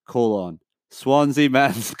 Swansea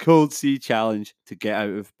man's cold sea challenge to get out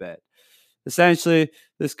of bed. Essentially,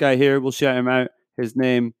 this guy here, we'll shout him out. His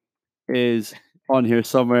name is on here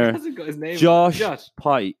somewhere. Hasn't got his name. Josh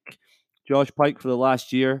Pike. Josh Pike for the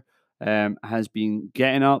last year has been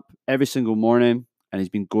getting up every single morning and he's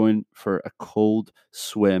been going for a cold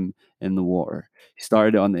swim in the water. He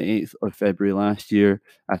started it on the 8th of February last year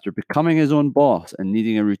after becoming his own boss and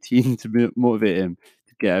needing a routine to motivate him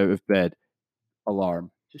to get out of bed.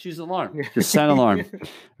 Alarm. Just use alarm. Just set an alarm.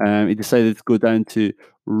 He decided to go down to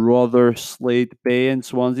Rotherslade Bay in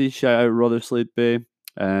Swansea. Shout out Rotherslade Bay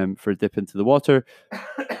for a dip into the water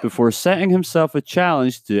before setting himself a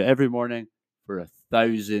challenge to do it every morning for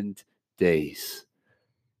 1,000 days.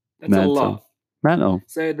 That's a lot. Mental.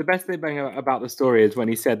 So the best thing about the story is when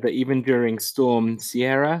he said that even during Storm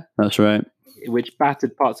Sierra, That's right. which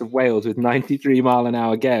battered parts of Wales with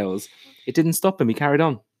 93-mile-an-hour gales, it didn't stop him. He carried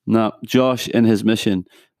on. No, Josh in his mission,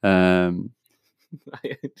 Read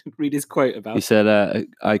his quote about he said,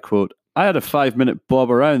 I quote, "I had a 5-minute bob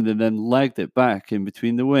around and then legged it back in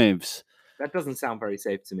between the waves." That doesn't sound very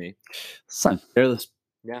safe to me. Sounds careless.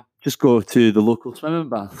 Yeah. Just go to the local swimming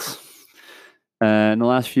baths. In the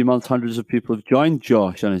last few months, hundreds of people have joined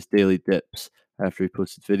Josh on his daily dips after he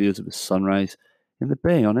posted videos of his sunrise in the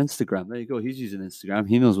bay on Instagram. There you go. He's using Instagram.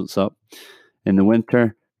 He knows what's up. In the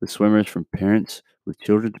winter, the swimmers from parents with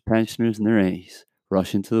children to pensioners in their 80s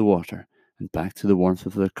rush into the water and back to the warmth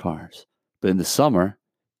of their cars. But in the summer,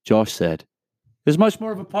 Josh said, there's much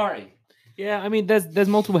more of a party. Yeah, I mean, there's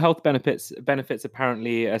multiple health benefits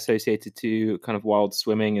apparently associated to kind of wild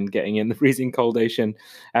swimming and getting in the freezing cold ocean.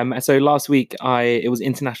 So last week, it was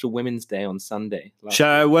International Women's Day on Sunday.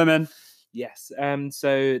 Shout out women. Yes.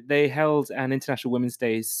 So they held an International Women's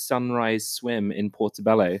Day sunrise swim in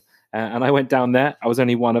Portobello, and I went down there. I was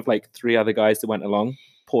only one of like 3 other guys that went along.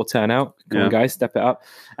 Poor turnout. Come on, guys, step it up.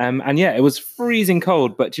 And yeah, it was freezing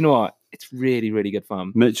cold, but do you know what? It's really, really good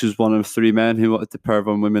fun. Mitch was one of 3 men who wanted to perv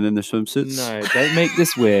on women in their swimsuits. No, don't make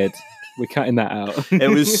this weird. We're cutting that out. It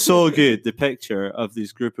was so good, the picture of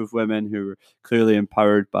this group of women who were clearly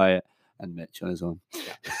empowered by it, and Mitch on his own.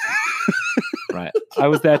 Right. I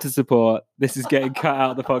was there to support. This is getting cut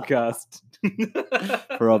out of the podcast.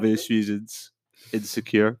 for obvious reasons.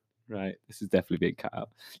 Insecure. Right, this is definitely being cut out.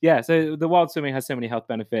 Yeah, so the wild swimming has so many health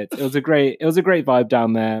benefits. It was a great vibe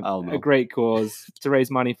down there. I'll know. A great cause to raise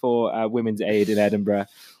money for Women's Aid in Edinburgh.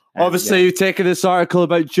 Obviously, you've taken this article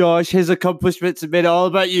about Josh, his accomplishments, and made it all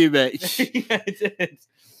about you, Mitch. Yeah, I did.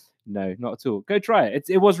 No, not at all. Go try it.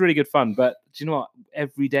 It was really good fun, but do you know what?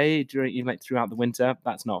 Every day during even like throughout the winter,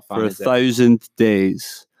 that's not fun. For is 1,000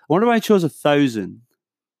 days. I wonder why I chose 1,000.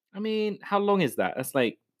 I mean, how long is that? That's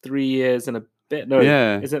like 3 years and a bit. No,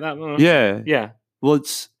 Yeah. Is it that long? Yeah. Yeah. Well,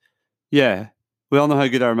 yeah. We all know how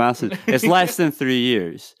good our maths is. It's less than 3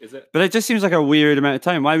 years. Is it? But it just seems like a weird amount of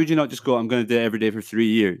time. Why would you not just go, I'm going to do it every day for 3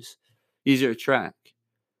 years? Easier to track.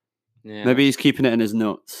 Yeah. Maybe he's keeping it in his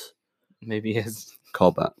notes. Maybe he is.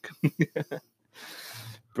 Callback.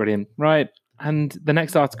 Brilliant. Right. And the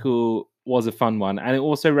next article was a fun one. And it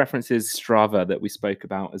also references Strava that we spoke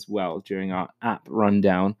about as well during our app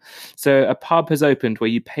rundown. So a pub has opened where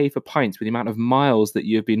you pay for pints with the amount of miles that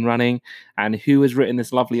you've been running. And who has written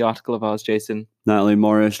this lovely article of ours, Jason? Natalie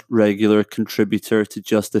Morris, regular contributor to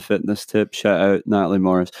Just a Fitness Tip. Shout out, Natalie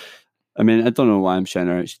Morris. I mean, I don't know why I'm shouting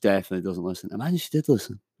her out. She definitely doesn't listen. Imagine she did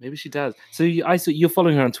listen. Maybe she does. So I saw you're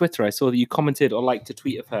following her on Twitter. I saw that you commented or liked a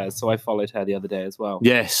tweet of hers, so I followed her the other day as well.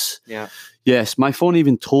 Yes. Yeah. Yes. My phone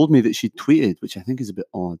even told me that she tweeted, which I think is a bit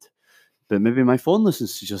odd. But maybe my phone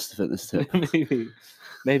listens to Just a Fitness Tip.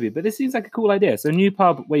 Maybe. But this seems like a cool idea. So a new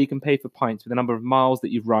pub where you can pay for pints with the number of miles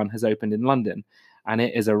that you've run has opened in London. And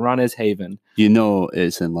it is a runner's haven. You know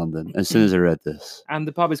it's in London as soon as I read this. And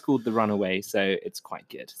the pub is called The Runaway, so it's quite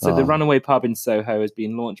good. So The Runaway pub in Soho has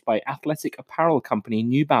been launched by athletic apparel company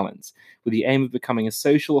New Balance with the aim of becoming a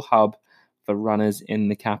social hub for runners in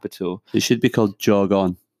the capital. It should be called Jog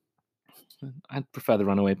On. I'd prefer The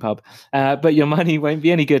Runaway pub. But your money won't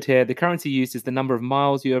be any good here. The currency used is the number of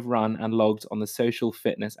miles you have run and logged on the social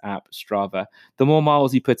fitness app Strava. The more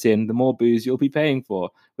miles you put in, the more booze you'll be paying for,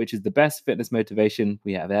 which is the best fitness motivation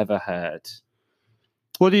we have ever heard.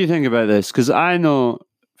 What do you think about this? Because I know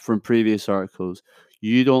from previous articles,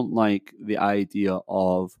 you don't like the idea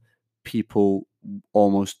of people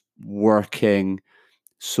almost working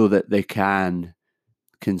so that they can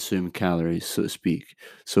consume calories, so to speak.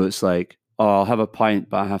 So it's like, oh, I'll have a pint,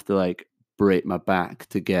 but I have to like break my back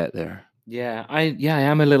to get there. Yeah, I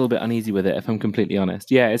am a little bit uneasy with it, if I'm completely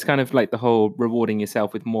honest. Yeah, it's kind of like the whole rewarding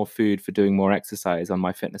yourself with more food for doing more exercise on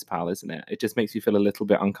MyFitnessPal, isn't it? It just makes you feel a little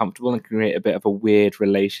bit uncomfortable and create a bit of a weird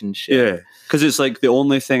relationship. Yeah, because it's like the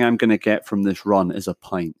only thing I'm going to get from this run is a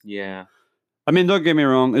pint. Yeah. I mean, don't get me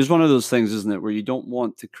wrong. It's one of those things, isn't it, where you don't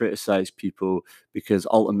want to criticize people because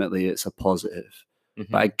ultimately it's a positive.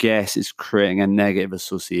 Mm-hmm. But I guess it's creating a negative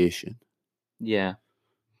association. Yeah.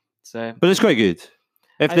 So, but it's quite good.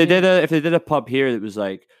 If they did a pub here that was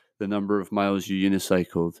like the number of miles you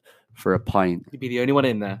unicycled for a pint, you'd be the only one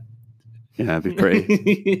in there. Yeah, it'd be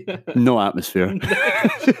pretty. No atmosphere.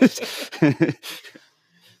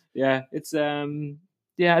 Yeah, it's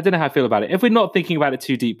yeah, I don't know how I feel about it. If we're not thinking about it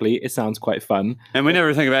too deeply, it sounds quite fun. And we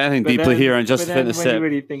never think about anything deeply here on Just a Fitness Tip. When you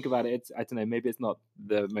really think about it, it's, I don't know, maybe it's not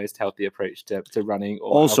the most healthy approach to running.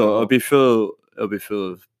 Or also, it'll be full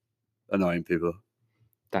of annoying people.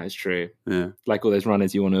 That is true. Yeah, like all those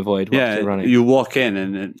runners you want to avoid. Yeah, running. You walk in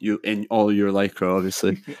and you in all your lycra,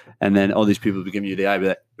 obviously, and then all these people will be giving you the eye, be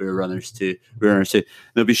like, "We're runners too. We're runners too."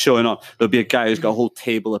 They'll be showing up. There'll be a guy who's got a whole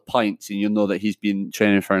table of pints, and you'll know that he's been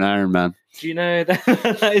training for an Ironman. Do you know that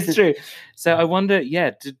that is true? So I wonder,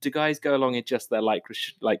 do guys go along in just their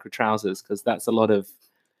lycra trousers? Because that's a lot of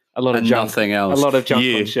junk, nothing else. A lot of junk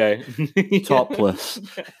on show. Topless.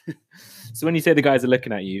 So when you say the guys are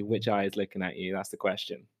looking at you, which eye is looking at you? That's the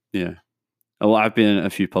question. Yeah. Well, I've been in a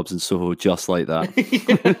few pubs in Soho just like that.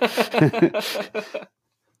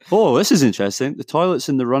 Oh, this is interesting. The toilets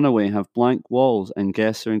in the Runaway have blank walls, and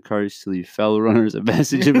guests are encouraged to leave fellow runners a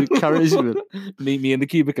message of encouragement. Meet me in the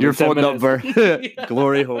cubicle. Your phone number.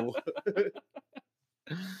 Glory hole.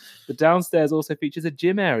 The downstairs also features a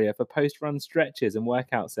gym area for post-run stretches and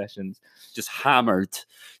workout sessions. Just hammered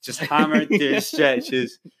doing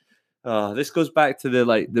stretches. Oh, this goes back to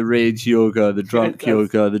the rage yoga, the drunk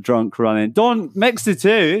yoga, the drunk running. Don't mix the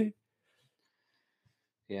two.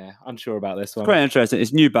 Yeah, unsure about this one. It's quite interesting.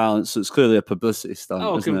 It's New Balance, so it's clearly a publicity stunt.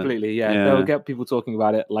 Oh, completely. Yeah. They'll get people talking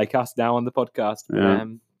about it like us now on the podcast. But,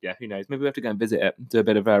 yeah, who knows? Maybe we have to go and visit it, do a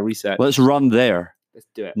bit of research. Let's run there. Let's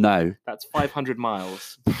do it. Now. That's 500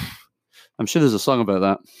 miles. I'm sure there's a song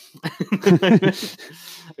about that.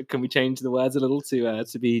 Can we change the words a little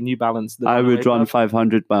to be New Balance? I would run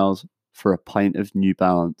 500 miles for a pint of New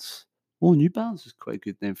Balance. Oh, New Balance is quite a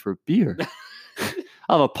good name for a beer.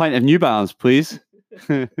 I'll have a pint of New Balance, please.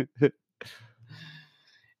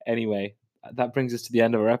 Anyway, that brings us to the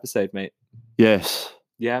end of our episode, mate. Yes.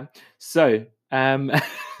 Yeah. So, thank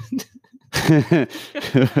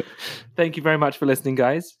you very much for listening,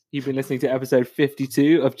 guys. You've been listening to episode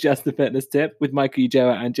 52 of Just the Fitness Tip with Michael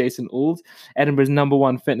Ujoa and Jason Auld, Edinburgh's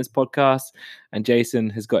 #1 fitness podcast. And Jason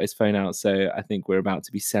has got his phone out, so I think we're about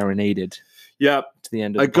to be serenaded. Yep. To the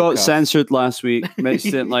end of I the got podcast. censored last week. Mitch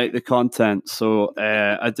didn't like the content, so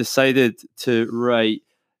I decided to write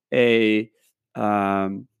a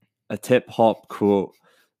tip hop quote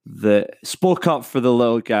that spoke up for the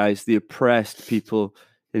little guys, the oppressed people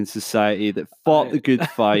in society that fought the good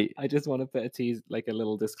fight. I just want to put a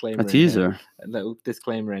little disclaimer. A teaser. A little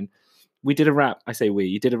disclaimer in. We did a rap. I say we.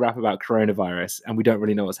 You did a rap about coronavirus, and we don't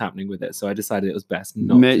really know what's happening with it. So I decided it was best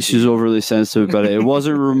not. Mitch is overly sensitive about it. It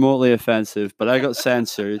wasn't remotely offensive, but I got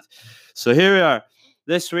censored. So here we are.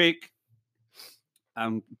 This week,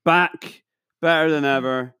 I'm back better than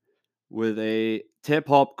ever with a tip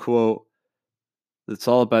hop quote that's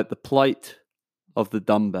all about the plight of the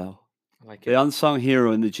dumbbell. I like The it. unsung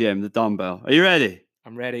hero in the gym, the dumbbell. Are you ready?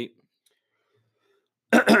 I'm ready.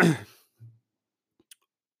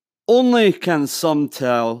 Only can some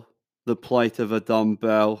tell the plight of a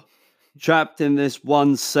dumbbell, trapped in this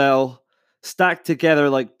one cell, stacked together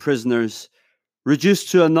like prisoners, reduced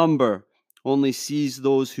to a number, only sees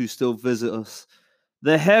those who still visit us.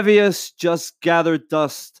 The heaviest just gather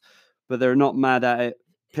dust, but they're not mad at it,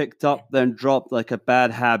 picked up then dropped like a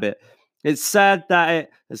bad habit. It's sad that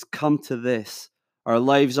it has come to this. Our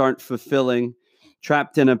lives aren't fulfilling,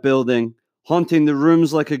 trapped in a building, haunting the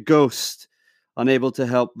rooms like a ghost, unable to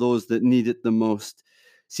help those that need it the most.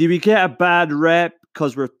 See, we get a bad rep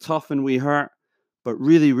because we're tough and we hurt, but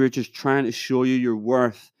really we're just trying to show you your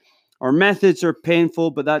worth. Our methods are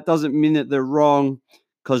painful, but that doesn't mean that they're wrong,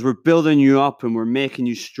 because we're building you up and we're making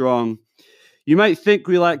you strong. You might think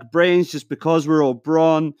we lack brains just because we're all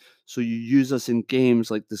brawn, so you use us in games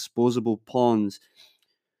like disposable pawns.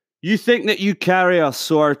 You think that you carry us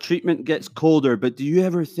so our treatment gets colder, but do you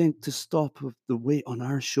ever think to stop with the weight on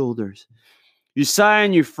our shoulders? You sigh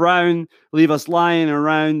and you frown, leave us lying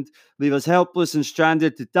around, leave us helpless and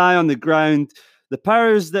stranded to die on the ground. The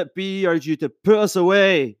powers that be urge you to put us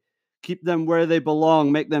away, keep them where they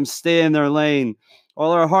belong, make them stay in their lane.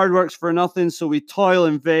 All our hard work's for nothing, so we toil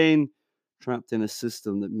in vain, trapped in a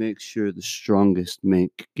system that makes sure the strongest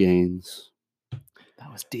make gains.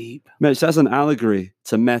 That was deep. Mitch, that's an allegory.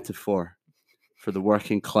 It's a metaphor for the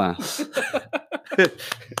working class.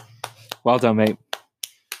 Well done, mate.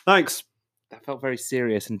 Thanks. That felt very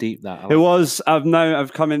serious and deep. It was.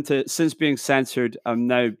 I've come into, since being censored, I'm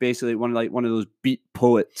now basically one of those beat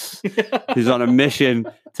poets who's on a mission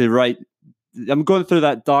to write. I'm going through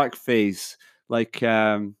that dark phase, like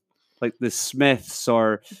the Smiths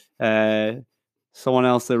or someone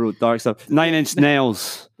else that wrote dark stuff. 9 Inch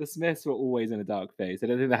Nails. The Smiths were always in a dark phase. I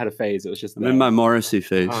don't think they had a phase. It was just. I'm in my Morrissey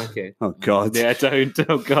phase. Oh, okay. Oh God. Yeah, don't.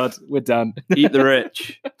 Oh God, we're done. Eat the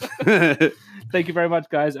rich. Thank you very much,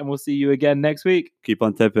 guys, and we'll see you again next week. Keep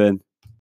on tipping.